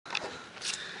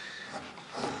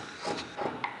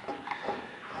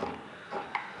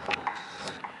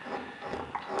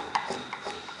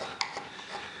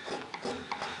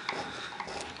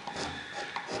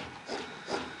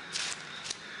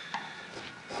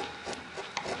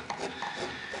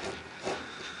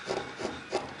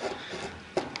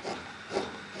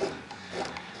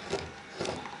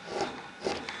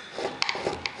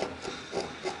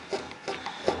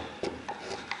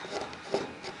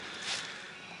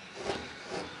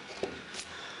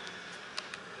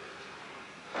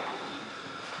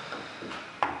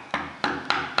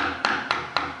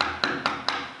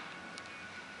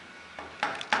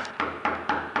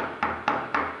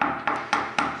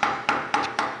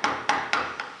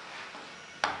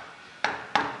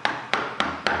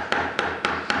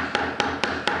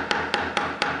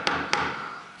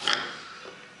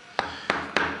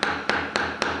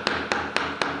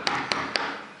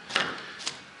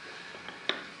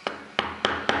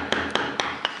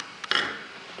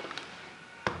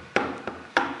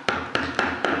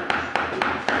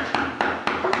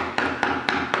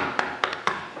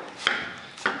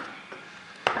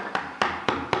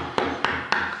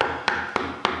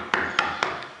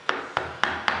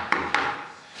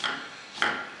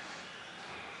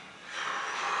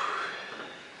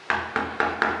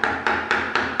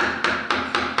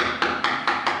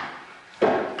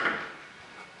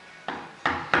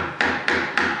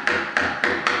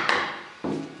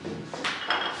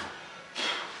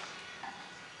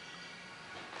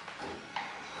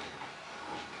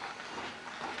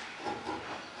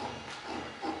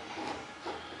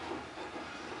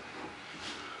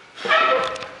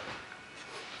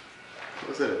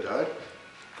that a dog?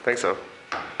 I think so.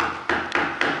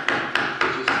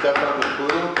 Did you step on the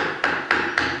poodle?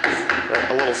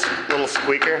 A little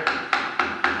squeaker.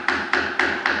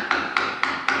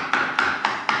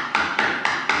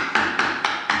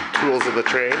 Tools of the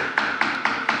trade.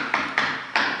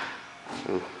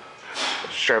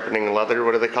 Sharpening leather,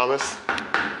 what do they call this?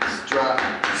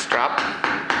 Strap. Strap?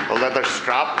 A leather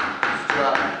strap?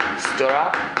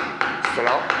 Strap.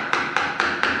 Strap?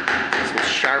 Some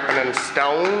sharpening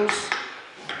stones.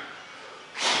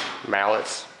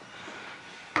 Mallets.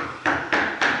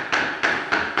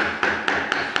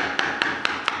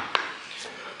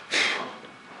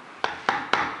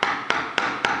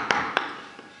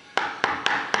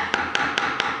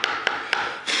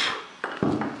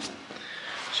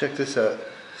 Check this out.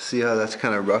 See how that's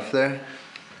kind of rough there?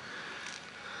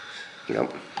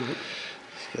 Yep.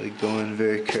 Just gotta go in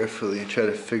very carefully and try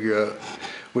to figure out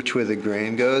which way the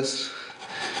grain goes.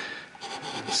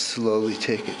 And slowly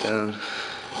take it down.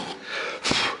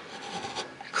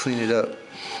 Clean it up.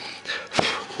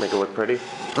 Make it look pretty.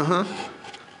 Uh-huh.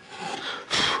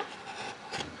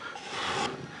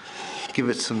 Give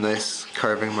it some nice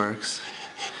carving marks,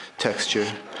 texture.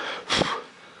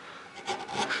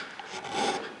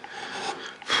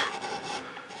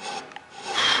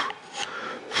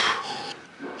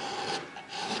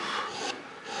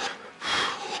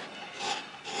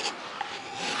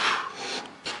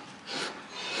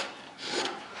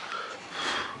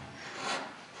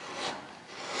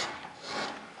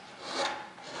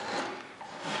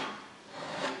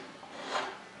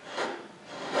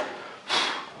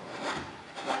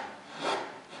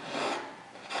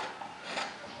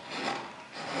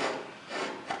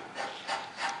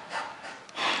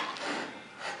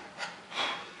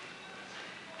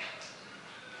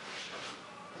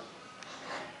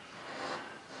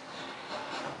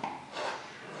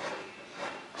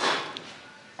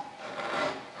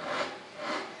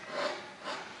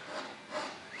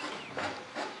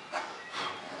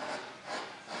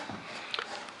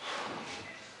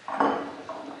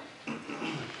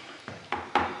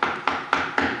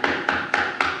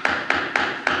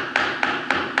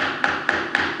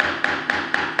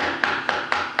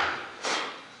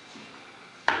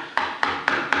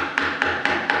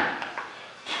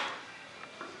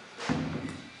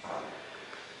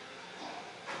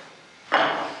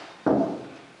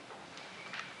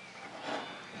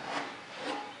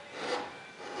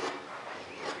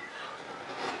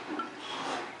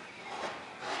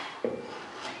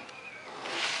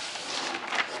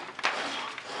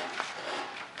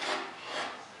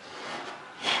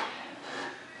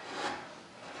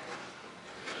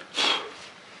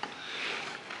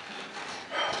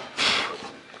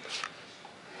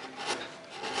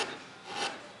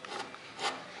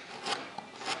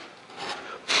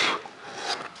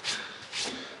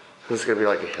 This is gonna be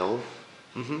like a hill.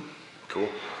 Mm-hmm. Cool.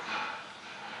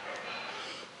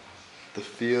 The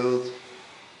field.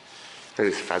 Are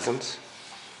these pheasants?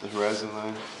 The horizon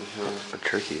line. The hill. Or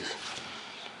turkeys?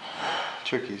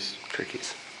 Turkeys.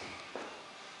 Turkeys.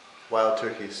 Wild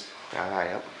turkeys. Ah,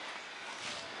 yep.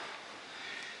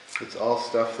 It's all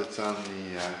stuff that's on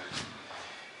the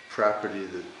property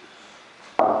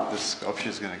that this sculpture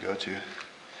is going to go to.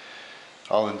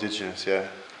 All indigenous, yeah.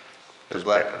 The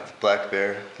black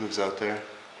bear lives out there.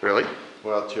 Really?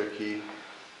 Wild turkey,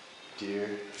 deer,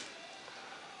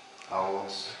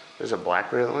 owls. There's a black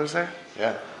bear that lives there?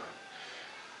 Yeah.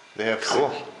 They have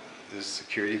Cool. there's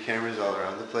security cameras all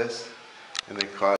around the place, and they caught